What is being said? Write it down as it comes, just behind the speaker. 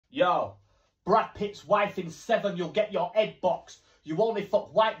Yo, Brad Pitt's wife in 7, you'll get your head boxed. You only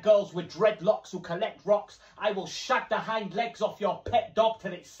fuck white girls with dreadlocks who collect rocks. I will shag the hind legs off your pet dog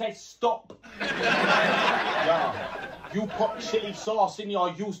till it says stop. Yo, you put chili sauce in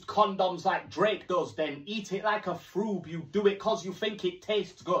your used condoms like Drake does, then eat it like a froob. You do it cause you think it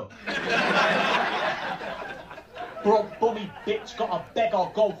tastes good. Broke bummy bitch, gotta beg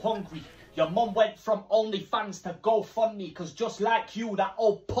or go hungry. Your mum went from OnlyFans to GoFundMe, cause just like you, that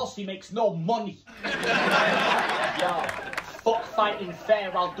old pussy makes no money. Yo, fuck fighting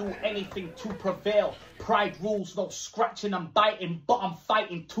fair, I'll do anything to prevail. Pride rules, no scratching and biting, but I'm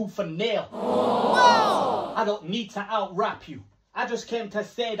fighting tooth and nail. Whoa! I don't need to out-rap you. I just came to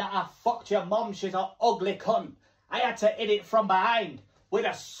say that I fucked your mum, she's an ugly cunt. I had to hit it from behind with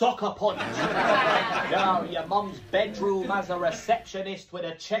a sucker punch. Yo, your mum's bedroom has a receptionist with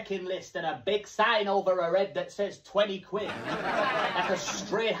a checking list and a big sign over her head that says 20 quid. Like a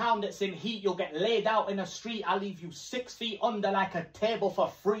stray hound that's in heat, you'll get laid out in the street. I'll leave you 6 feet under like a table for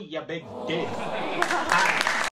free, you big dick.